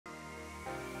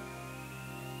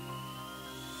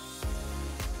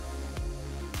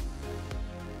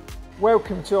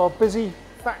Welcome to our busy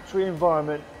factory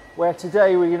environment, where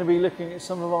today we're going to be looking at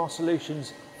some of our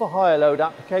solutions for higher load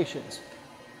applications.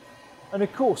 And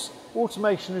of course,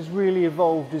 automation has really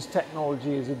evolved as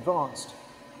technology has advanced.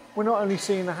 We're not only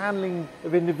seeing the handling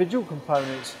of individual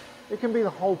components, it can be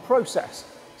the whole process.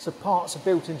 So parts are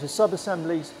built into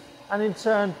sub-assemblies, and in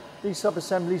turn these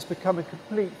sub-assemblies become a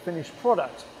complete finished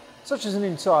product, such as an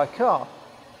entire car.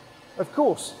 Of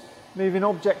course, moving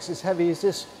objects as heavy as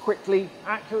this quickly,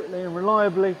 accurately and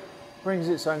reliably brings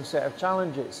its own set of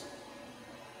challenges.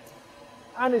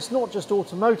 And it's not just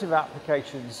automotive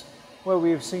applications where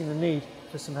we have seen the need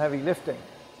for some heavy lifting.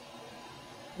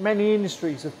 Many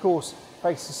industries, of course,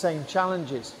 face the same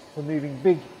challenges for moving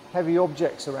big, heavy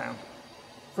objects around.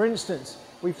 For instance,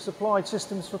 we've supplied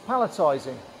systems for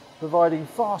palletizing, providing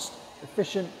fast,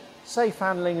 efficient, safe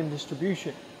handling and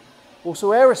distribution.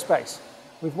 Also aerospace,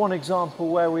 with one example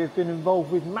where we have been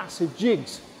involved with massive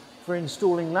jigs for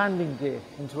installing landing gear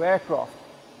into aircraft.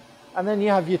 And then you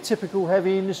have your typical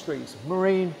heavy industries,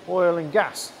 marine, oil and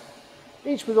gas,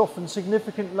 each with often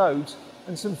significant loads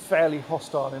and some fairly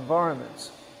hostile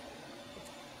environments.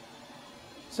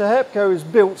 So Hepco is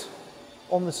built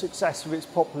on the success of its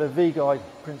popular V-guide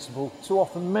principle to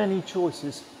offer many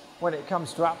choices when it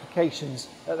comes to applications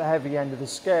at the heavy end of the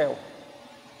scale.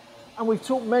 And we've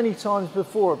talked many times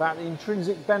before about the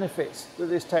intrinsic benefits that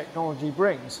this technology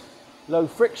brings. Low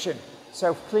friction,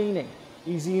 self-cleaning,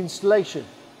 easy installation,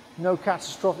 no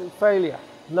catastrophic failure,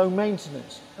 low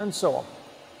maintenance, and so on.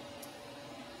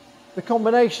 The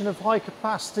combination of high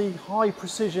capacity, high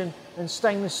precision, and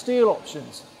stainless steel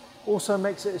options also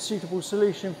makes it a suitable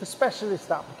solution for specialist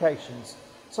applications,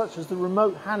 such as the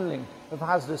remote handling of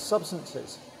hazardous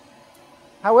substances.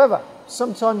 However,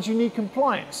 sometimes you need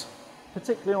compliance,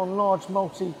 particularly on large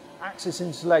multi-axis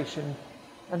installation,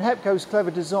 and Hepco's clever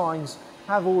designs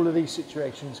have all of these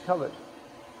situations covered.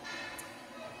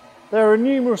 There are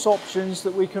numerous options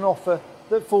that we can offer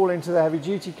that fall into the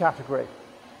heavy-duty category.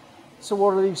 So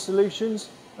what are these solutions,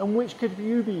 and which could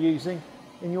you be using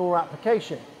in your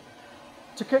application?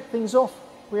 To kick things off,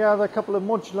 we have a couple of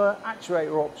modular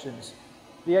actuator options.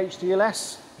 The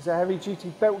HDLS is a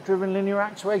heavy-duty belt-driven linear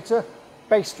actuator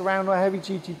based around a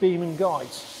heavy-duty beam and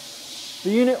guides. The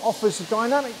unit offers the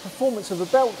dynamic performance of a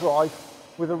belt drive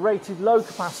with a rated load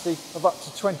capacity of up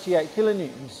to 28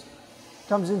 kilonewtons.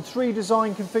 Comes in 3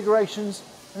 design configurations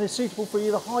and is suitable for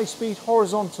either high-speed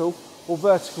horizontal or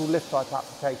vertical lift type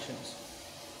applications.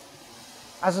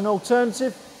 As an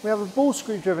alternative, we have a ball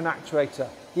screw driven actuator,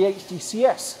 the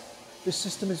HDCS. This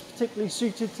system is particularly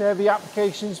suited to heavy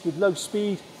applications with low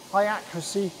speed, high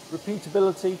accuracy,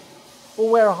 repeatability, or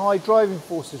where a high driving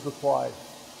force is required.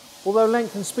 Although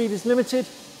length and speed is limited,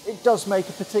 it does make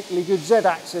a particularly good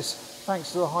Z-axis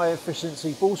thanks to the high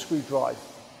efficiency ball screw drive.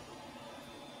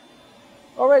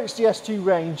 Our Nhd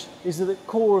range is at the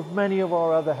core of many of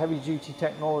our other heavy-duty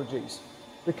technologies.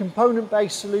 The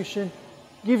component-based solution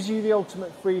gives you the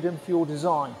ultimate freedom for your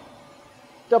design.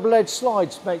 Double-edged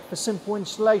slides make for simple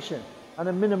installation and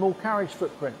a minimal carriage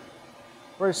footprint,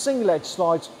 whereas single-edged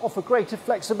slides offer greater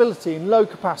flexibility in load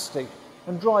capacity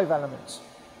and drive elements.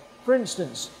 For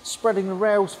instance, spreading the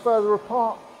rails further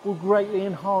apart will greatly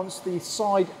enhance the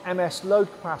side MS load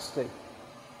capacity.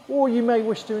 Or you may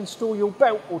wish to install your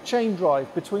belt or chain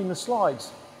drive between the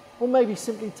slides, or maybe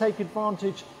simply take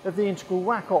advantage of the integral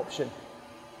rack option,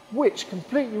 which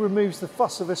completely removes the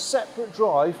fuss of a separate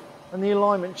drive and the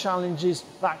alignment challenges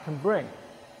that can bring.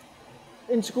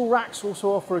 Integral racks also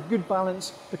offer a good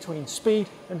balance between speed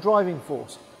and driving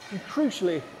force, and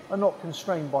crucially are not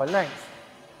constrained by length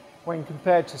when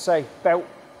compared to, say, belt,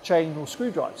 chain or screw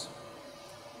drives.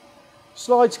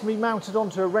 Slides can be mounted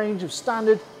onto a range of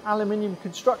standard aluminium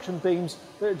construction beams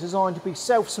that are designed to be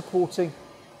self-supporting,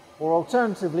 or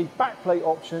alternatively backplate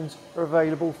options are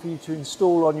available for you to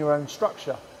install on your own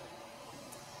structure.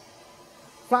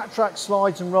 Flat track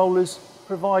slides and rollers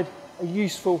provide a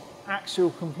useful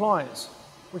axial compliance,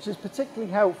 which is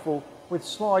particularly helpful with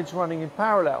slides running in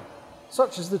parallel,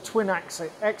 such as the twin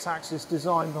X-axis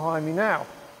design behind me now.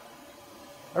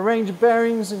 A range of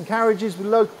bearings and carriages with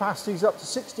load capacities up to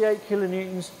 68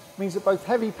 kilonewtons means that both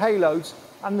heavy payloads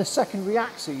and the secondary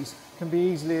axes can be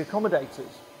easily accommodated.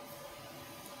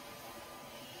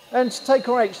 And to take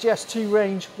our Nhd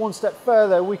range one step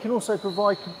further, we can also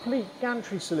provide complete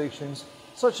gantry solutions,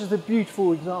 such as the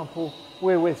beautiful example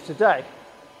we're with today.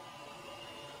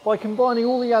 By combining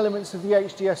all the elements of the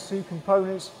Nhd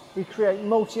components, we create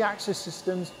multi-axis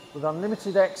systems with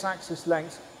unlimited X-axis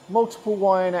lengths, multiple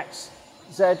Y and X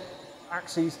Z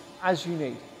axes as you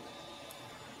need.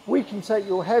 We can take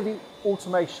your heavy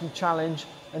automation challenge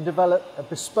and develop a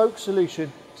bespoke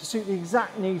solution to suit the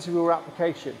exact needs of your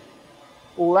application.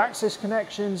 All access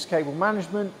connections, cable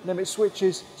management, limit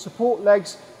switches, support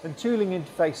legs and tooling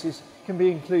interfaces can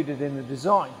be included in the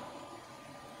design.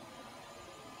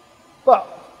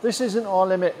 But this isn't our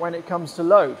limit when it comes to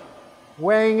load.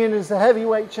 Weighing in as the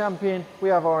heavyweight champion, we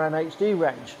have our Nhd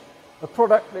Range, a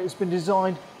product that has been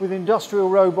designed with industrial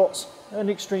robots and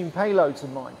extreme payloads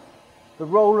in mind. The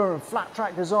roller and flat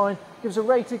track design gives a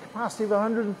rated capacity of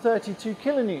 132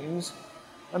 kilonewtons,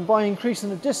 and by increasing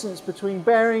the distance between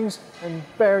bearings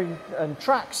and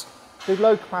tracks, the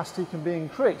load capacity can be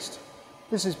increased.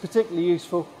 This is particularly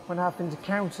useful when having to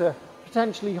counter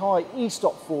potentially high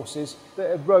e-stop forces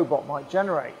that a robot might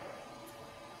generate.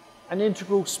 An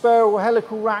integral spur or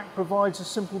helical rack provides a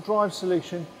simple drive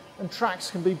solution, and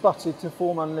tracks can be butted to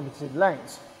form unlimited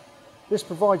lengths. This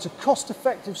provides a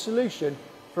cost-effective solution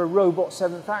for a robot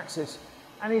 7th axis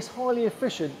and is highly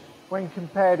efficient when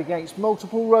compared against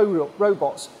multiple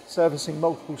robots servicing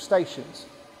multiple stations.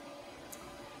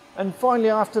 And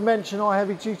finally, I have to mention our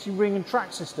heavy-duty ring and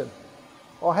track system.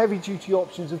 Our heavy-duty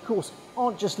options, of course,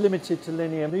 aren't just limited to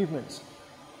linear movements.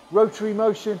 Rotary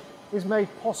motion is made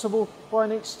possible by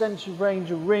an extensive range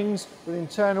of rings with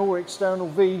internal or external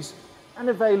V's and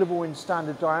available in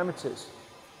standard diameters.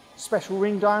 Special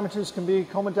ring diameters can be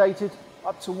accommodated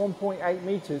up to 1.8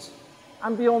 meters,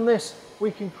 and beyond this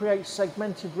we can create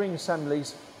segmented ring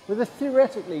assemblies with a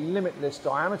theoretically limitless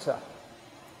diameter.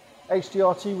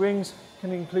 HDRT rings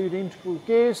can include integral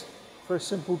gears for a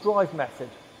simple drive method.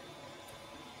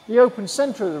 The open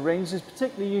centre of the rings is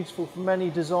particularly useful for many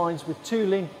designs with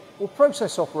tooling or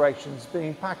process operations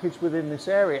being packaged within this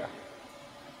area.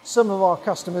 Some of our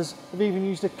customers have even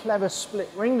used a clever split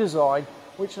ring design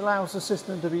which allows the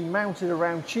system to be mounted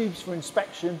around tubes for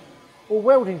inspection or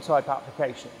welding type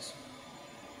applications.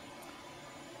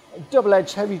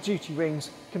 Double-edged heavy-duty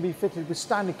rings can be fitted with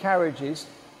standard carriages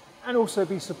and also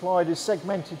be supplied as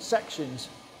segmented sections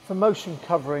for motion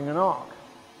covering an arc.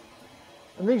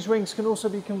 And these rings can also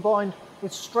be combined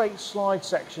with straight slide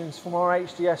sections from our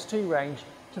HDST range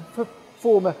to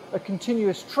form a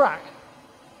continuous track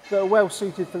that are well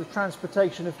suited for the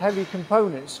transportation of heavy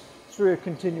components through a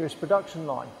continuous production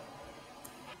line.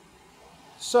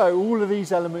 So all of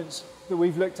these elements that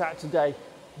we've looked at today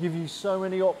give you so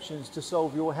many options to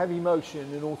solve your heavy motion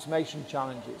and automation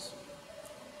challenges.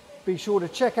 Be sure to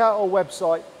check out our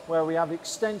website where we have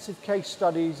extensive case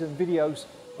studies and videos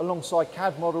alongside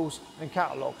CAD models and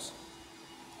catalogues.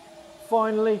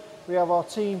 Finally, we have our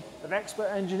team of expert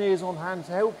engineers on hand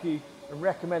to help you and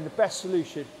recommend the best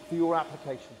solution for your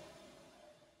application.